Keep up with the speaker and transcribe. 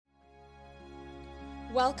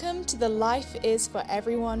Welcome to the Life is for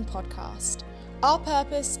Everyone podcast. Our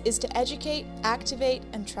purpose is to educate, activate,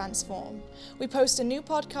 and transform. We post a new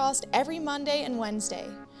podcast every Monday and Wednesday.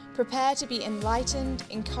 Prepare to be enlightened,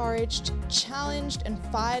 encouraged, challenged, and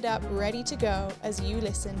fired up, ready to go as you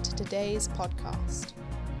listen to today's podcast.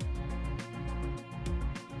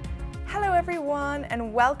 Hello everyone,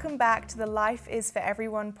 and welcome back to the Life is for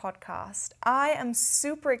Everyone podcast. I am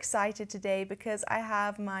super excited today because I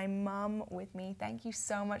have my mum with me. Thank you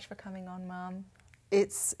so much for coming on, Mum.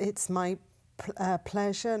 It's my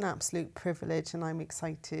pleasure and absolute privilege, and I'm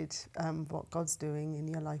excited what God's doing in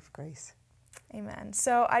your life, Grace. Amen.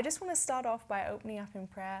 So I just want to start off by opening up in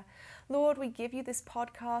prayer. Lord, we give you this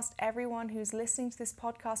podcast. Everyone who's listening to this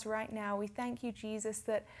podcast right now, we thank you, Jesus,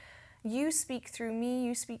 that you speak through me,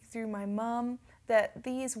 you speak through my mum, that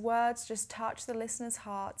these words just touch the listeners'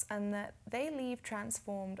 hearts and that they leave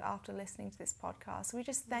transformed after listening to this podcast. We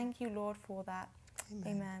just thank you, Lord, for that.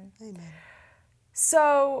 Amen. Amen.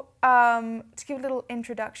 So, to give a little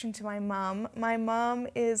introduction to my mum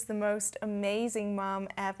is the most amazing mum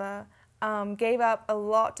ever. Gave up a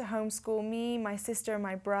lot to homeschool me, my sister, and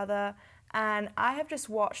my brother, and I have just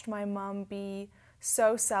watched my mum be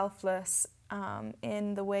so selfless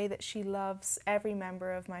in the way that she loves every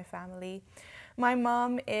member of my family. My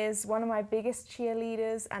mum is one of my biggest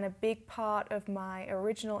cheerleaders and a big part of my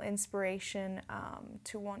original inspiration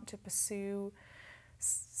to want to pursue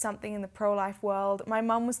something in the pro-life world. My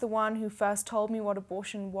mum was the one who first told me what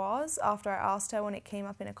abortion was after I asked her when it came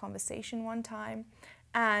up in a conversation one time.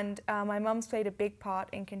 And my mum's played a big part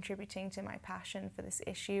in contributing to my passion for this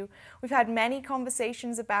issue. We've had many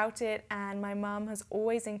conversations about it, and my mum has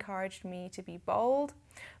always encouraged me to be bold.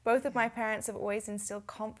 Both of my parents have always instilled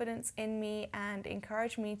confidence in me and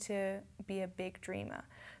encouraged me to be a big dreamer.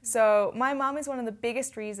 So my mum is one of the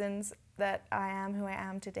biggest reasons that I am who I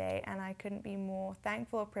am today, and I couldn't be more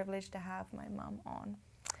thankful or privileged to have my mum on.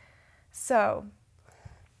 So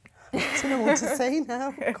I don't know what to say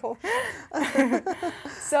now.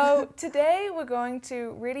 So today we're going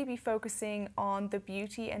to really be focusing on the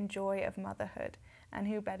beauty and joy of motherhood. And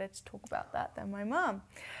who better to talk about that than my mum?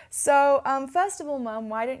 So first of all, Mum,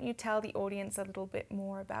 why don't you tell the audience a little bit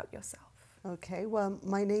more about yourself? Okay, well,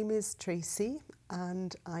 my name is Tracey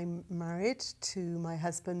and I'm married to my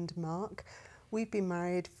husband, Mark. We've been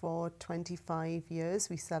married for 25 years.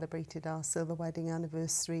 We celebrated our silver wedding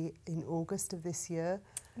anniversary in August of this year.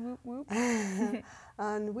 Whoop, whoop.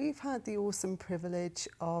 And we've had the awesome privilege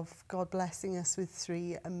of God blessing us with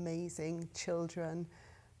 3 amazing children,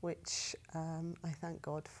 which I thank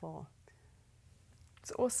God for.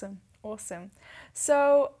 It's awesome.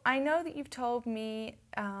 So I know that you've told me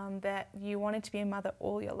that you wanted to be a mother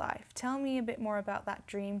all your life. Tell me a bit more about that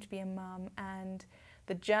dream to be a mum and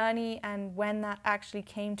the journey and when that actually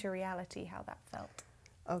came to reality, how that felt.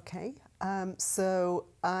 Okay, so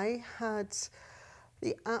I had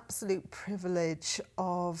the absolute privilege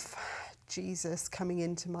of Jesus coming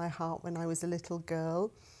into my heart when I was a little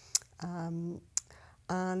girl.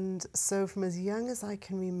 And so from as young as I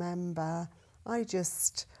can remember, I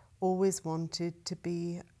just always wanted to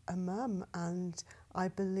be a mum. And I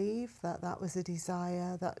believe that that was a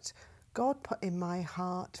desire that God put in my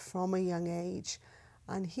heart from a young age.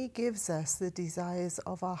 And he gives us the desires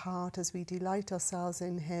of our heart as we delight ourselves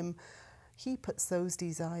in him. He puts those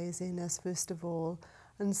desires in us first of all.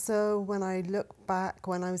 And so when I look back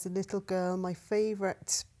when I was a little girl, my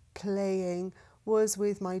favourite playing was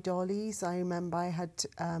with my dollies. I remember I had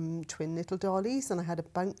twin little dollies and I had a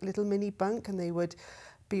little mini bunk, and they would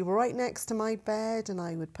be right next to my bed and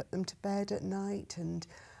I would put them to bed at night. And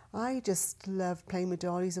I just loved playing with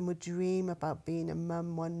dollies and would dream about being a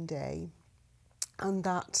mum one day. And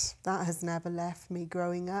that has never left me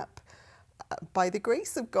growing up. By the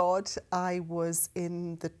grace of God, I was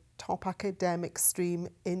in the top academic stream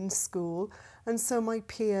in school, and so my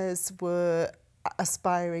peers were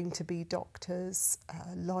aspiring to be doctors,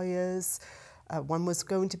 lawyers. One was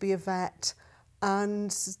going to be a vet,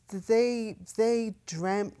 and they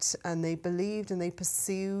dreamt and they believed and they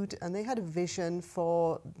pursued and they had a vision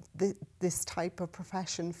for this type of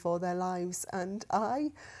profession for their lives. And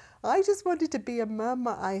I just wanted to be a mum.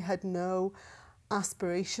 I had no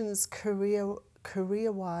aspirations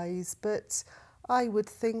career-wise, but I would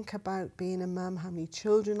think about being a mum, how many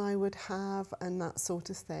children I would have and that sort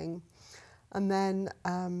of thing. And then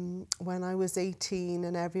when I was 18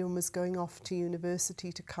 and everyone was going off to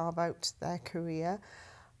university to carve out their career,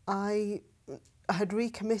 I had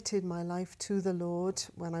recommitted my life to the Lord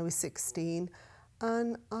when I was 16,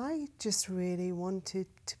 and I just really wanted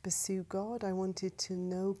to pursue God. I wanted to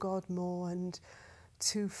know God more and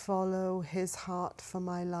to follow his heart for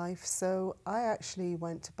my life. So I actually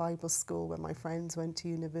went to Bible school when my friends went to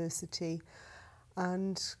university,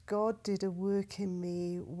 and God did a work in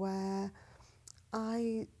me where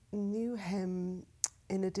I knew him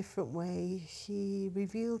in a different way. He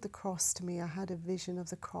revealed the cross to me. I had a vision of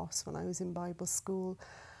the cross when I was in Bible school,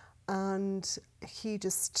 and he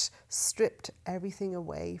just stripped everything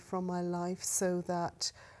away from my life so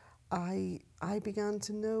that I began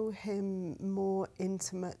to know him more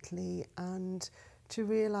intimately, and to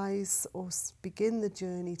realize, or begin the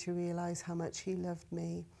journey to realize how much he loved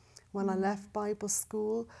me. When I left Bible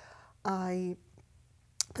school, I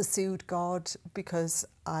pursued God because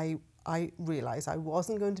I realised I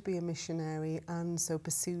wasn't going to be a missionary, and so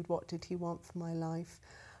pursued what did he want for my life.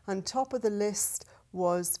 And top of the list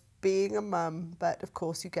was being a mum, but of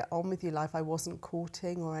course you get on with your life. I wasn't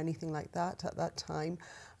courting or anything like that at that time,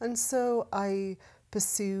 and so I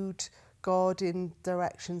pursued God in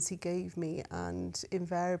directions he gave me, and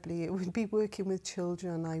invariably it would be working with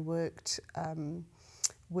children. I worked I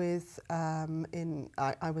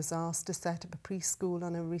was asked to set up a preschool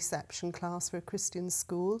and a reception class for a Christian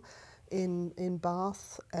school in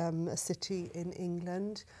Bath, a city in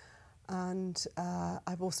England. And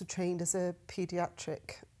I've also trained as a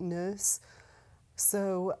paediatric nurse.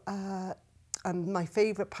 So, and my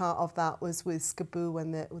favourite part of that was with Skaboo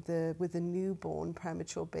when with the newborn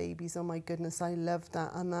premature babies. Oh my goodness, I loved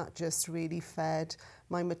that, and that just really fed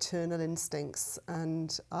my maternal instincts.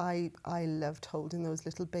 And I loved holding those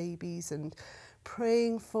little babies and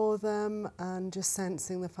praying for them and just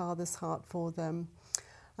sensing the Father's heart for them.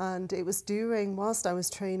 And it was whilst I was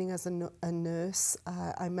training as a nurse,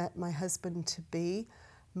 I met my husband-to-be,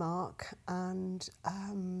 Mark, and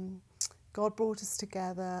God brought us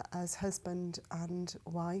together as husband and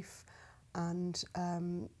wife, and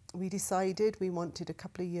we decided we wanted a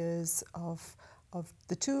couple of years of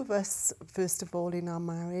the two of us, first of all in our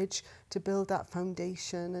marriage, to build that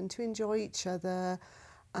foundation and to enjoy each other.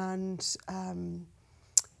 And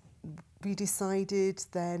we decided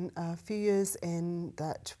then a few years in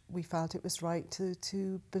that we felt it was right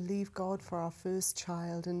to believe God for our first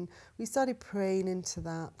child, and we started praying into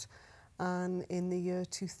that. And in the year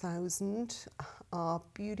 2000, our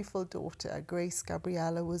beautiful daughter, Grace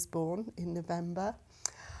Gabriella, was born in November.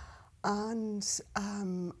 And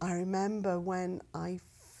I remember when I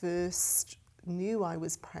first knew I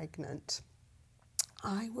was pregnant,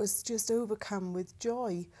 I was just overcome with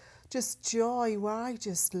joy. Just joy where I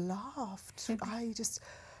just laughed.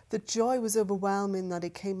 The joy was overwhelming that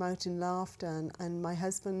it came out in laughter. And my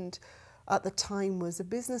husband at the time was a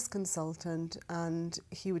business consultant, and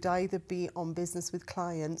he would either be on business with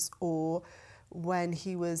clients, or when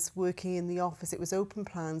he was working in the office, it was open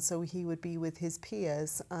plan, so he would be with his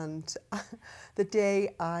peers. And the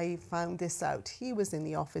day I found this out, he was in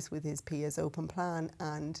the office with his peers, open plan,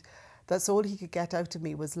 and that's all he could get out of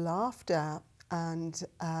me was laughter. And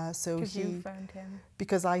so you phoned him.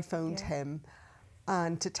 Because I phoned him,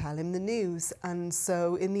 and to tell him the news. And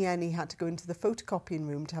so in the end, he had to go into the photocopying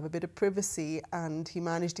room to have a bit of privacy, and he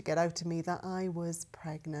managed to get out to me that I was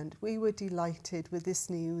pregnant. We were delighted with this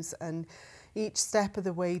news, and each step of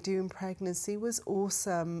the way during pregnancy was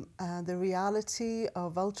awesome. The reality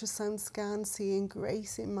of ultrasound scan, seeing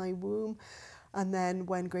Grace in my womb, and then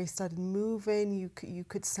when Grace started moving, you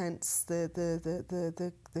could sense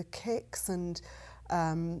the kicks and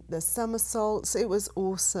the somersaults. It was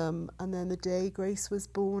awesome. And then the day Grace was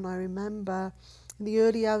born, I remember in the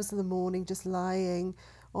early hours of the morning just lying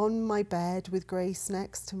on my bed with Grace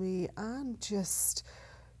next to me, and just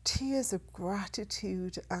tears of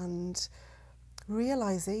gratitude and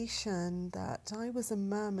realization that I was a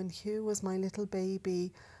mum and here was my little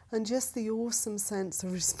baby, and just the awesome sense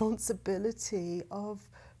of responsibility of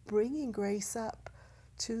bringing Grace up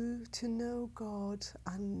to know God,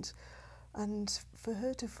 and for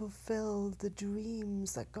her to fulfill the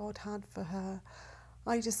dreams that God had for her.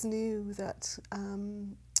 I just knew that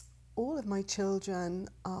all of my children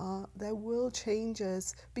are their world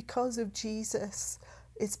changers because of Jesus.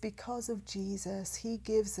 It's because of Jesus. He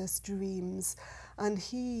gives us dreams, and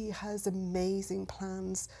he has amazing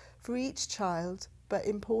plans for each child. But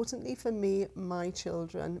importantly for me, my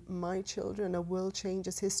children are world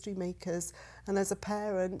changers, history makers. And as a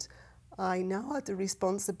parent, I now had the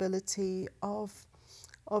responsibility of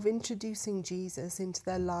introducing Jesus into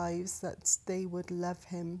their lives, that they would love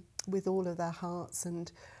him with all of their hearts and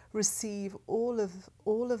receive all of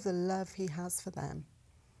the love he has for them.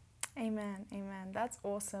 Amen, amen. That's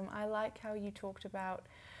awesome. I like how you talked about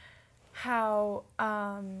how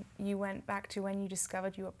you went back to when you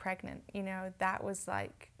discovered you were pregnant. You know, that was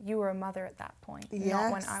like you were a mother at that point,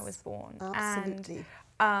 not when I was born. Absolutely.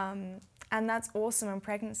 And that's awesome. And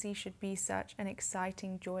pregnancy should be such an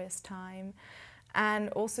exciting, joyous time. And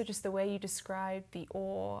also just the way you described the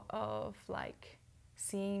awe of like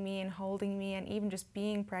seeing me and holding me and even just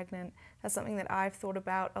being pregnant. That's something that I've thought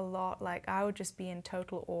about a lot. Like I would just be in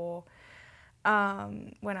total awe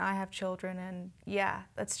when I have children. And yeah,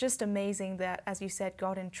 that's just amazing that, as you said,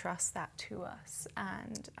 God entrusts that to us.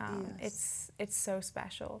 And it's so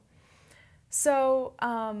special. So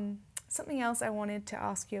something else I wanted to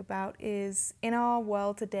ask you about is, in our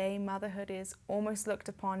world today, motherhood is almost looked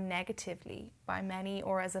upon negatively by many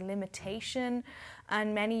or as a limitation,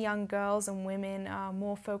 and many young girls and women are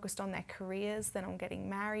more focused on their careers than on getting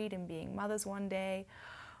married and being mothers one day.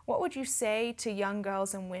 What would you say to young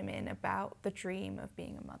girls and women about the dream of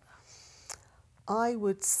being a mother? I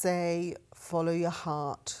would say follow your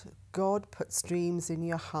heart. God puts dreams in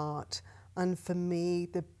your heart. And for me,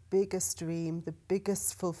 the biggest dream, the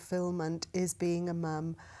biggest fulfillment is being a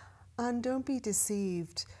mum. And don't be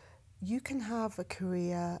deceived. You can have a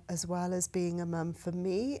career as well as being a mum. For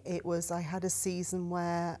me, I had a season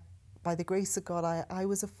where, by the grace of God, I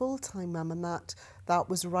was a full-time mum, and that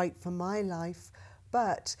was right for my life.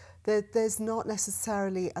 But there's not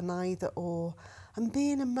necessarily an either or. And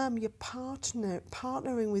being a mum, you're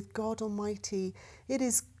partnering with God Almighty. It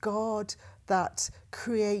is God that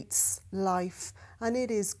creates life, and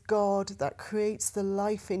it is God that creates the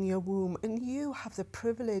life in your womb. And you have the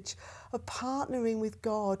privilege of partnering with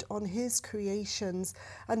God on His creations,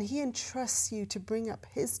 and He entrusts you to bring up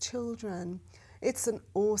His children. It's an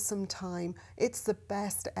awesome time. It's the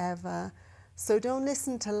best ever. So don't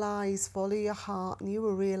listen to lies, follow your heart, and you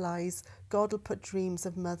will realise God will put dreams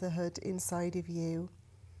of motherhood inside of you.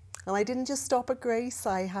 And I didn't just stop at Grace.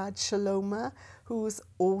 I had Shaloma, who's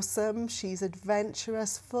awesome. She's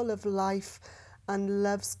adventurous, full of life, and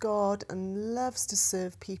loves God and loves to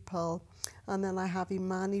serve people. And then I have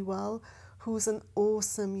Emmanuel, who's an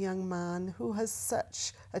awesome young man who has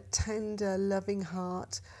such a tender, loving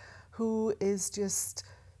heart, who is just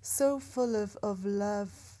so full of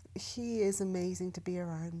love. He is amazing to be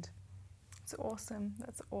around. It's awesome.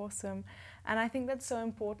 That's awesome. And I think that's so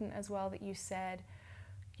important as well that you said,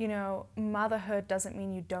 you know, motherhood doesn't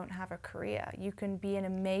mean you don't have a career. You can be an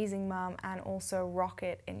amazing mom and also rock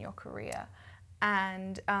it in your career.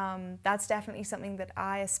 And that's definitely something that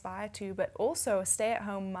I aspire to. But also a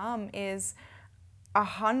stay-at-home mom is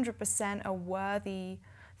 100% a worthy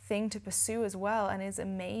thing to pursue as well, and is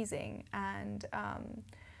amazing. And,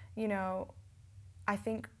 you know, I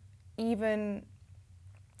think even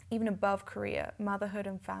above career, motherhood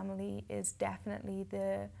and family is definitely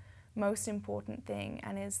the most important thing,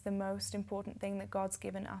 and is the most important thing that God's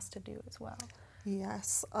given us to do as well.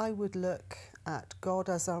 Yes, I would look at God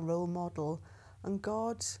as our role model, and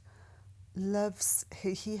God loves,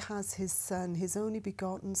 He has His Son, His only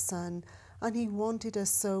begotten Son, and He wanted us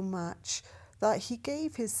so much that He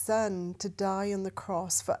gave His Son to die on the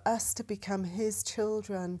cross for us to become His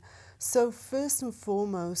children. So first and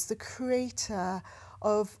foremost, the Creator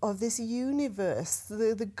of this universe,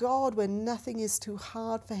 the God where nothing is too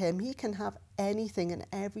hard for Him, He can have anything and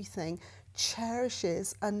everything,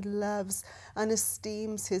 cherishes and loves and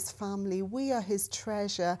esteems His family. We are His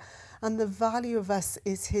treasure, and the value of us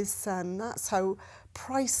is His Son. That's how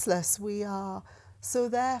priceless we are. So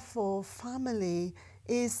therefore, family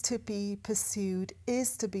is to be pursued,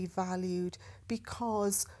 is to be valued,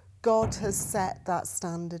 because God has set that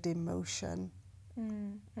standard in motion.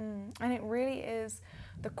 And it really is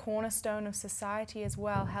the cornerstone of society as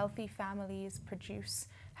well. Healthy families produce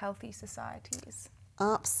healthy societies.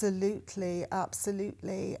 Absolutely,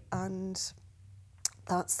 absolutely. And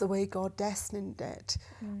that's the way God destined it,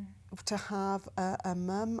 to have a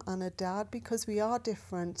mum and a dad, because we are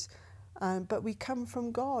different. But we come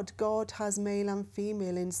from God. God has male and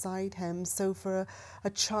female inside him. So for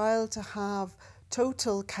a child to have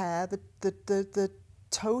total care, the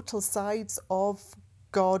total sides of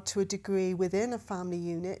God to a degree within a family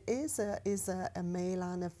unit is a male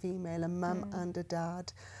and a female, a mum and a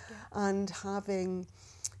dad. Yeah. And having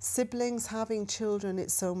siblings, having children,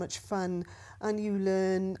 it's so much fun. And you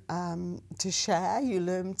learn to share, you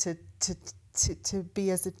learn to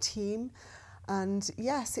be as a team. And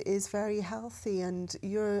yes, it is very healthy, and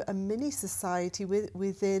you're a mini society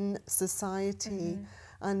within society,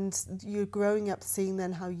 and you're growing up seeing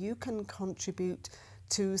then how you can contribute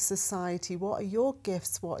to society. What are your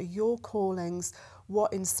gifts? What are your callings?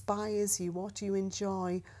 what inspires you, what you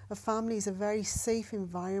enjoy. A family is a very safe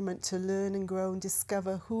environment to learn and grow and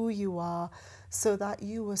discover who you are, so that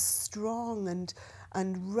you are strong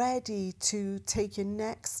and ready to take your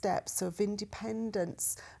next steps of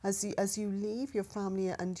independence as you leave your family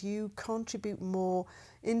and you contribute more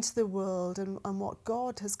into the world and what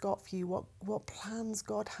God has got for you, what plans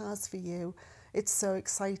God has for you. It's so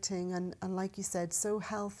exciting and like you said, so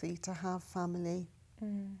healthy to have family.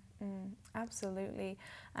 Absolutely.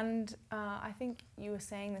 And I think you were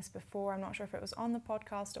saying this before. I'm not sure if it was on the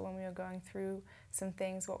podcast or when we were going through some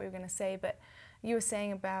things, what we were going to say, but you were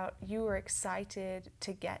saying about you were excited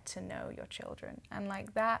to get to know your children. And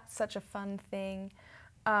like that's such a fun thing.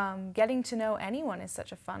 Getting to know anyone is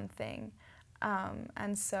such a fun thing.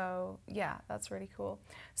 And so, yeah, that's really cool.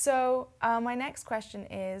 So my next question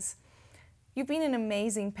is, you've been an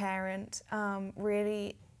amazing parent,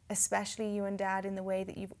 really, especially you and Dad, in the way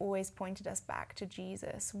that you've always pointed us back to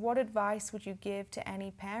Jesus. What advice would you give to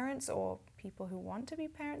any parents or people who want to be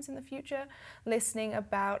parents in the future listening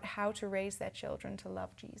about how to raise their children to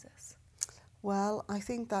love Jesus? Well, I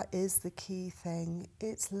think that is the key thing.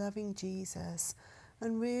 It's loving Jesus.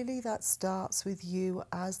 And really that starts with you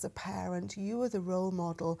as the parent. You are the role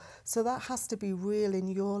model. So that has to be real in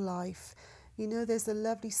your life. You know, there's a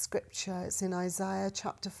lovely scripture. It's in Isaiah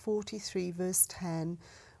chapter 43, verse 10,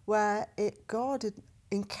 where God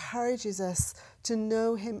encourages us to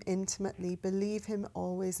know him intimately, believe him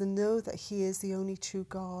always, and know that he is the only true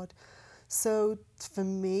God. So for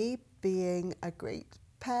me, being a great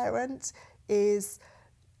parent is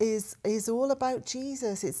all about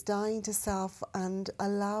Jesus. It's dying to self and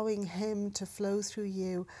allowing him to flow through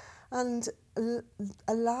you, and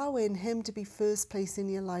allowing him to be first place in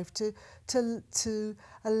your life, to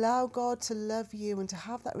allow God to love you and to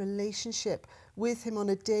have that relationship with him on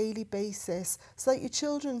a daily basis, so that your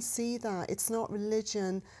children see that it's not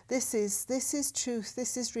religion. This is truth.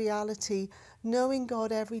 This is reality. Knowing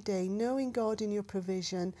God every day, knowing God in your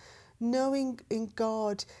provision, knowing in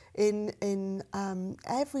God in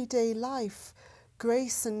everyday life.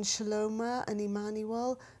 Grace and Shaloma and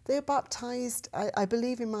Emmanuel, they're baptized. I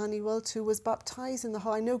believe Emmanuel too was baptized in the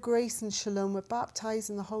I know Grace and Shalom were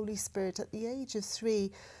baptized in the Holy Spirit at the age of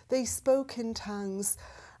 3. They spoke in tongues,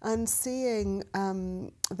 and seeing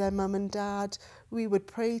their mum and dad, we would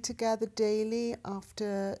pray together daily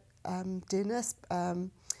after dinner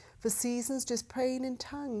for seasons, just praying in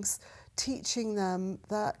tongues, teaching them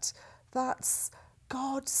that that's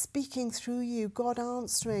God speaking through you, God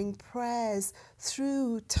answering prayers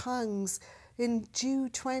through tongues. In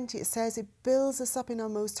Jude 20, it says it builds us up in our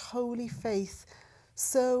most holy faith.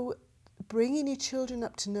 So bringing your children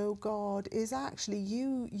up to know God is actually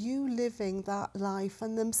you living that life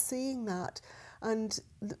and them seeing that and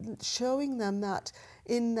showing them that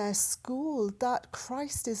in their school, that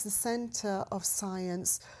Christ is the centre of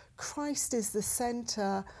science. Christ is the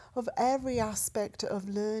centre of every aspect of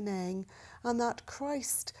learning, and that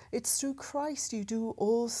Christ, it's through Christ you do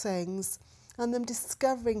all things, and them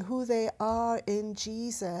discovering who they are in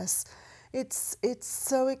Jesus. It's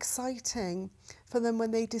so exciting for them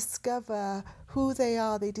when they discover who they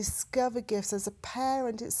are, they discover gifts. As a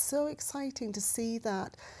parent, it's so exciting to see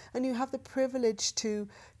that, and you have the privilege to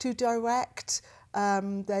direct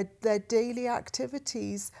their daily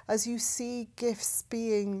activities as you see gifts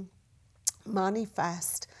being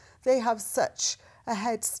manifest. They have such a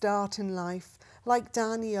head start in life. Like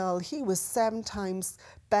Daniel, he was 7 times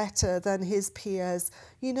better than his peers.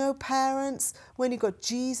 You know, parents, when you've got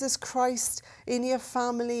Jesus Christ in your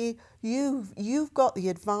family, you've got the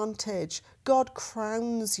advantage. God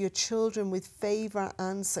crowns your children with favour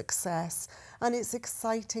and success. And it's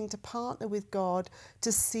exciting to partner with God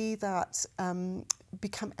to see that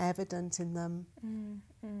become evident in them.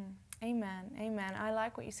 Amen. Amen. I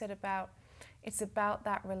like what you said about it's about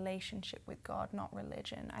that relationship with God, not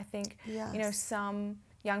religion. I think, Yes. you know, some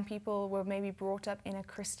young people were maybe brought up in a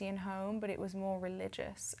Christian home, but it was more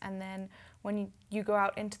religious. And then when you go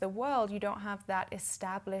out into the world, you don't have that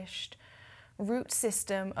established root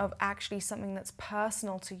system of actually something that's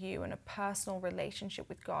personal to you and a personal relationship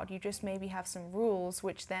with God. You just maybe have some rules,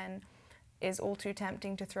 which then is all too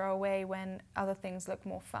tempting to throw away when other things look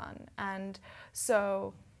more fun. And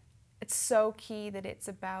so it's so key that it's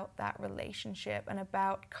about that relationship and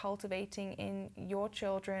about cultivating in your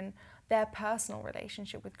children their personal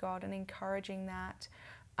relationship with God and encouraging that.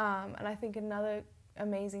 And I think another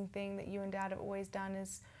amazing thing that you and Dad have always done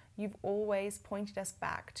is you've always pointed us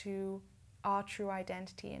back to our true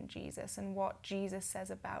identity in Jesus and what Jesus says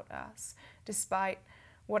about us. Despite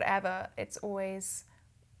whatever, it's always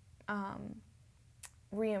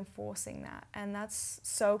reinforcing that. And that's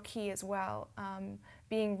so key as well,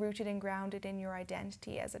 being rooted and grounded in your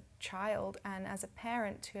identity as a child and as a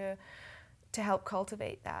parent to help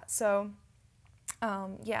cultivate that. So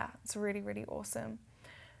yeah, it's really, really awesome.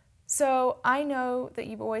 So I know that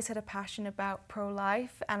you've always had a passion about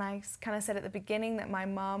pro-life, and I kind of said at the beginning that my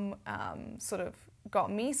mum sort of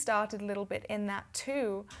got me started a little bit in that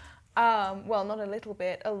too. Well, not a little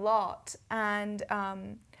bit, a lot. And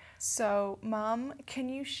so, Mum, can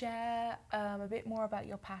you share a bit more about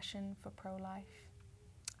your passion for pro-life?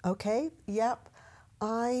 Okay, yep.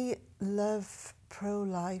 I love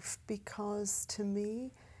pro-life because to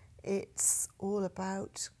me it's all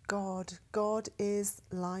about God. God is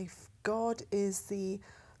life. God is the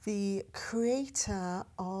creator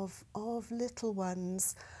of little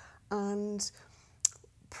ones, and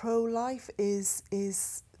pro-life is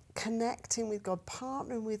connecting with God,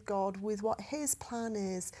 partnering with God with what his plan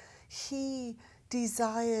is. He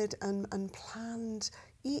desired and planned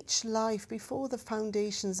each life before the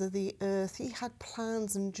foundations of the earth. He had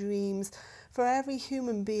plans and dreams for every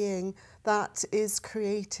human being that is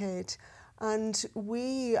created. And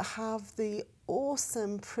we have the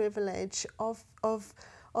awesome privilege of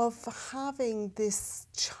having this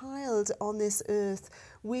child on this earth.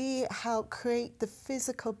 We help create the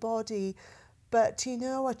physical body, but you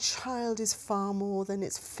know, a child is far more than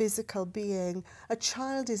its physical being. A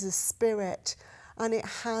child is a spirit, and it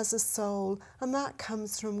has a soul, and that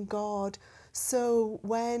comes from God. So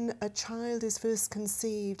when a child is first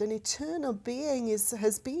conceived, an eternal being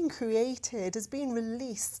has been created, has been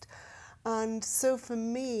released. And so for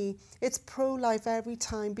me, it's pro-life every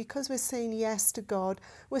time, because we're saying yes to God.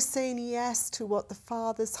 We're saying yes to what the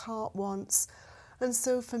Father's heart wants. And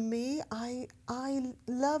so for me, I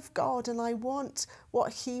love God, and I want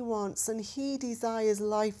what he wants, and he desires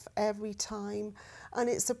life every time. And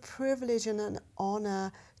it's a privilege and an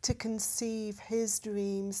honour to conceive his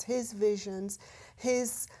dreams, his visions,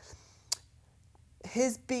 his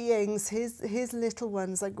beings, his little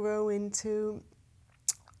ones that grow into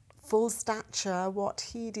full stature, what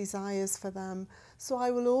he desires for them. So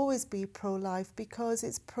I will always be pro-life, because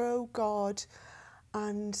it's pro-God,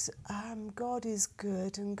 and God is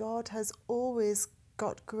good, and God has always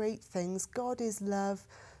got great things. God is love.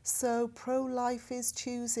 So pro-life is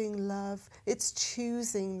choosing love. It's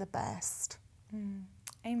choosing the best.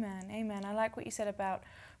 Amen, amen. I like what you said about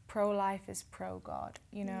pro-life is pro-God.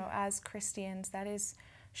 You know, as Christians, that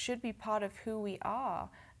should be part of who we are.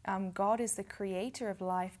 God is the creator of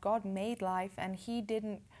life. God made life, and he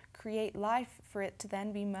didn't create life for it to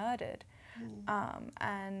then be murdered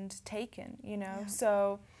and taken, you know. Yeah.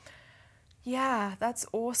 So, yeah, that's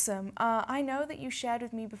awesome. I know that you shared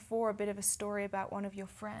with me before a bit of a story about one of your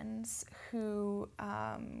friends who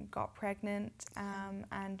got pregnant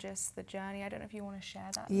and just the journey. I don't know if you want to share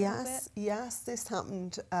that a little bit. Yes, this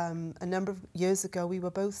happened a number of years ago. We were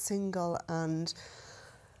both single, and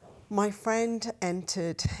my friend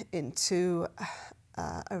entered into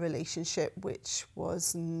a relationship which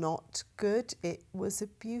was not good. It was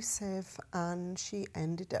abusive, and she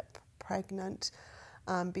ended up pregnant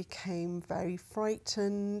and became very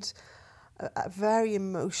frightened, very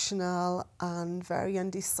emotional, and very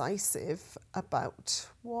undecisive about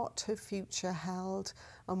what her future held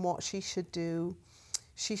and what she should do.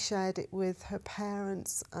 She shared it with her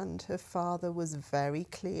parents, and her father was very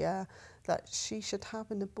clear that she should have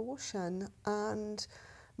an abortion. And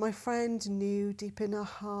my friend knew deep in her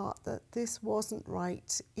heart that this wasn't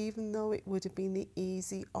right, even though it would have been the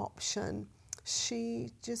easy option.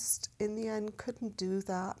 She just, in the end, couldn't do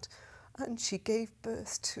that, and she gave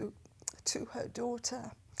birth to her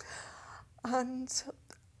daughter. And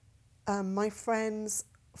my friend's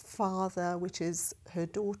father, which is her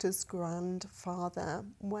daughter's grandfather,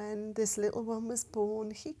 when this little one was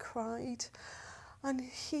born, he cried, and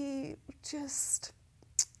he just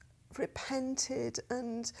repented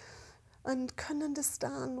and couldn't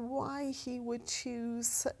understand why he would choose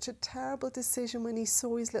such a terrible decision when he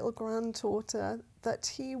saw his little granddaughter, that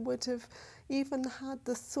he would have even had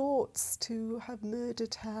the thoughts to have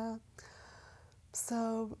murdered her.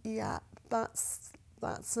 So yeah, that's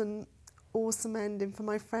an awesome ending for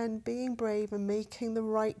my friend, being brave and making the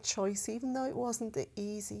right choice, even though it wasn't the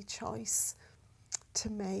easy choice to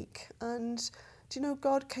make. And do you know,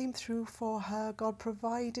 God came through for her, God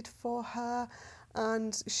provided for her,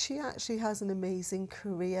 and she actually has an amazing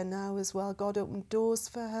career now as well. God opened doors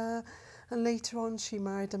for her, and later on she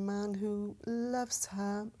married a man who loves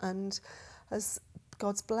her, and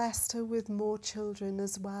God's blessed her with more children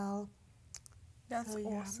as well. That's So, yeah.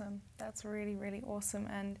 awesome. That's really, really awesome.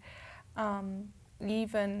 And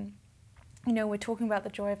even you know, we're talking about the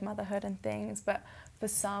joy of motherhood and things, but for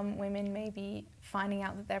some women, maybe finding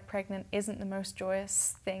out that they're pregnant isn't the most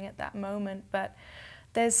joyous thing at that moment, but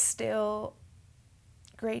there's still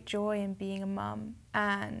great joy in being a mum,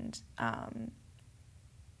 and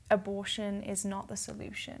abortion is not the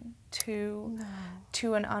solution to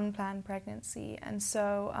an unplanned pregnancy. And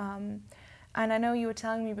so, and I know you were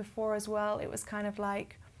telling me before as well, it was kind of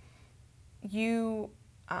like you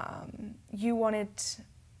wanted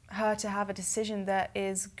her to have a decision that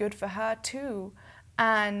is good for her too.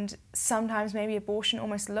 And sometimes maybe abortion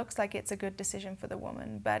almost looks like it's a good decision for the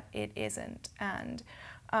woman, but it isn't. And,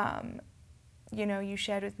 you know, you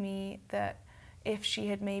shared with me that if she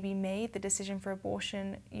had maybe made the decision for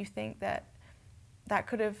abortion, you think that that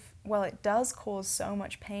could have, well, it does cause so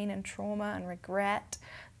much pain and trauma and regret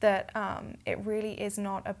that it really is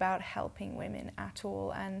not about helping women at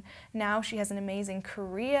all. And now she has an amazing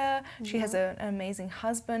career, she has an amazing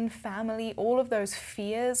husband, family, all of those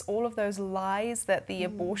fears, all of those lies that the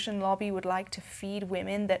abortion lobby would like to feed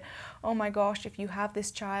women, that, oh my gosh, if you have this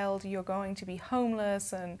child, you're going to be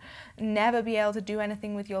homeless and never be able to do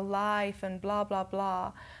anything with your life and blah, blah,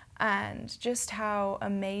 blah. And just how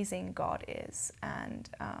amazing God is, and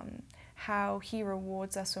how he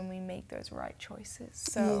rewards us when we make those right choices.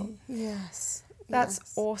 So that's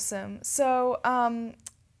awesome. So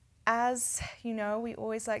as you know, we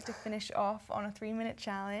always like to finish off on a 3-minute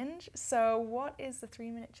challenge. So what is the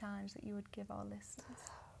 3-minute challenge that you would give our listeners?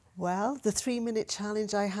 Well, the 3-minute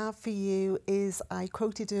challenge I have for you is, I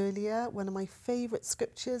quoted earlier, one of my favourite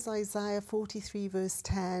scriptures, Isaiah 43 verse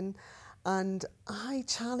 10. And I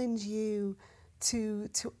challenge you to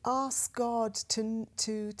ask God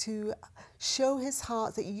to show his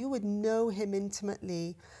heart, that you would know him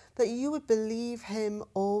intimately, that you would believe him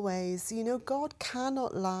always. You know, God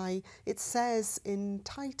cannot lie. It says in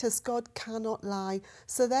Titus, God cannot lie.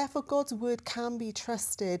 So therefore God's word can be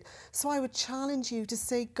trusted. So I would challenge you to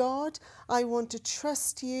say, God, I want to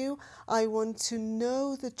trust you. I want to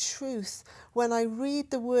know the truth. When I read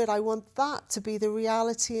the word, I want that to be the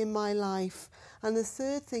reality in my life. And the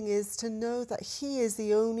third thing is to know that he is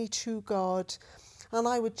the only true God. And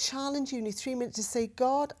I would challenge you in your 3 minutes to say,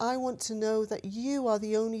 God, I want to know that you are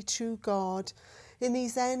the only true God. In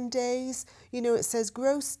these end days, you know, it says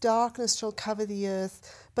gross darkness shall cover the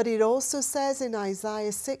earth. But it also says in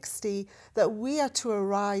Isaiah 60 that we are to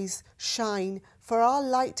arise, shine, for our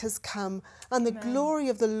light has come, and the glory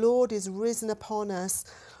of the Lord is risen upon us.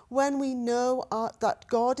 When we know that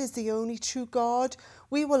God is the only true God,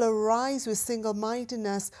 we will arise with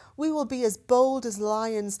single-mindedness. We will be as bold as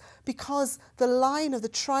lions, because the Lion of the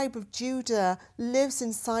tribe of Judah lives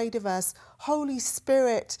inside of us. Holy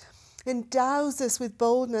Spirit endows us with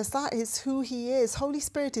boldness. That is who he is. Holy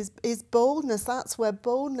Spirit is boldness. That's where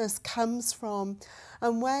boldness comes from.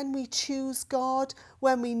 And when we choose God,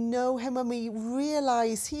 when we know him, when we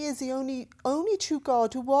realize he is the only true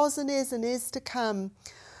God, who was and is to come,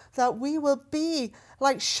 that we will be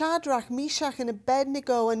like Shadrach, Meshach and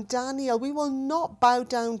Abednego and Daniel. We will not bow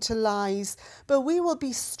down to lies, but we will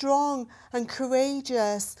be strong and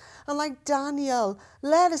courageous. And like Daniel,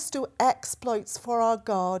 let us do exploits for our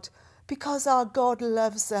God, because our God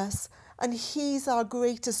loves us and he's our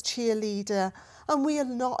greatest cheerleader. And we are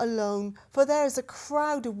not alone, for there is a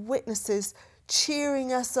crowd of witnesses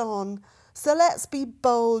cheering us on. So let's be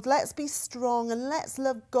bold, let's be strong, and let's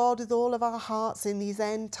love God with all of our hearts in these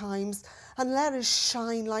end times, and let us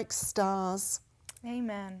shine like stars.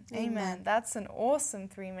 Amen. Amen. That's an awesome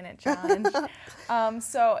 3-minute challenge.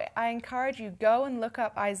 So I encourage you, go and look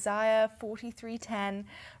up Isaiah 43:10,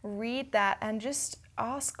 read that, and just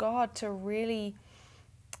ask God to really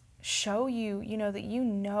show you, you know, that you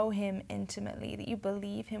know him intimately, that you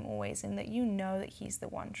believe him always, and that you know that he's the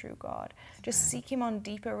one true God. Just seek him on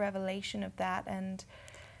deeper revelation of that, and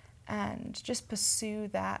just pursue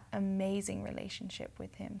that amazing relationship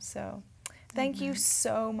with him. So thank you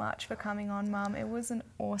so much for coming on, Mum. It was an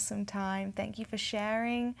awesome time. Thank you for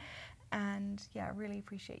sharing, and yeah, I really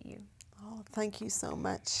appreciate you. Oh, thank you so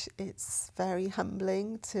much. It's very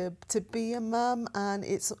humbling to be a mum, and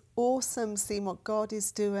it's awesome seeing what God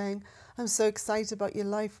is doing. I'm so excited about your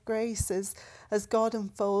life, Grace, as God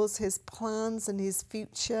unfolds his plans and his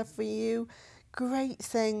future for you. Great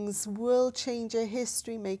things, world changer,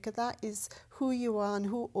 history maker. That is who you are and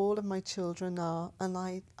who all of my children are. And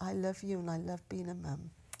I love you, and I love being a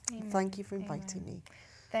mum. Thank you for inviting me.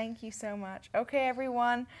 Thank you so much. Okay,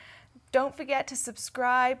 everyone. Don't forget to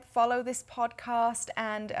subscribe, follow this podcast,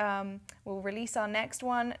 and we'll release our next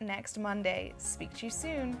one next Monday. Speak to you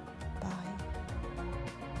soon. Bye.